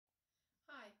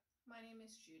My name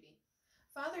is Judy.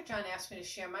 Father John asked me to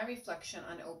share my reflection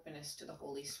on openness to the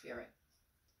Holy Spirit.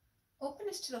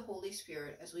 Openness to the Holy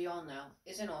Spirit, as we all know,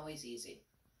 isn't always easy.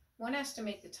 One has to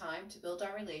make the time to build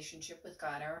our relationship with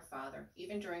God our Father,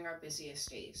 even during our busiest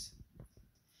days.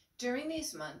 During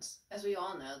these months, as we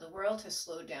all know, the world has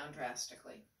slowed down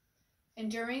drastically.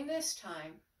 And during this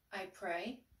time, I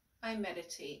pray, I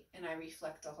meditate, and I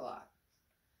reflect a lot.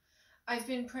 I've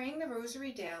been praying the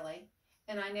Rosary daily,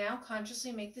 and I now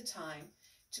consciously make the time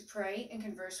to pray and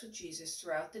converse with Jesus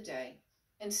throughout the day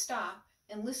and stop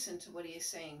and listen to what he is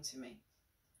saying to me.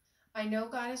 I know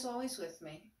God is always with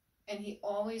me, and he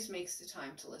always makes the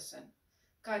time to listen.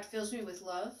 God fills me with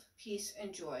love, peace,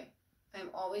 and joy. I am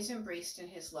always embraced in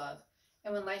his love,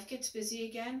 and when life gets busy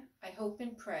again, I hope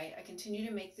and pray I continue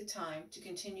to make the time to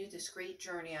continue this great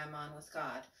journey I'm on with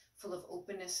God, full of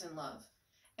openness and love.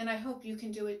 And I hope you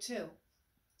can do it too.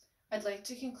 I'd like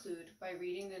to conclude by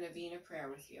reading the Novena prayer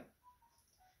with you.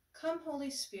 Come, Holy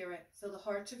Spirit, fill the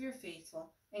hearts of your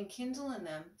faithful, and kindle in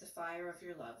them the fire of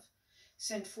your love.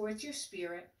 Send forth your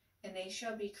Spirit, and they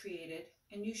shall be created,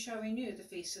 and you shall renew the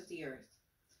face of the earth.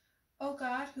 O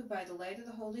God, who by the light of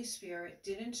the Holy Spirit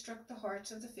did instruct the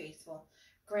hearts of the faithful,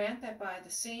 grant that by the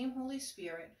same Holy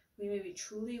Spirit we may be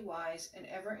truly wise and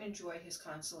ever enjoy his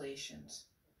consolations.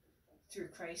 Through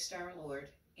Christ our Lord.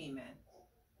 Amen.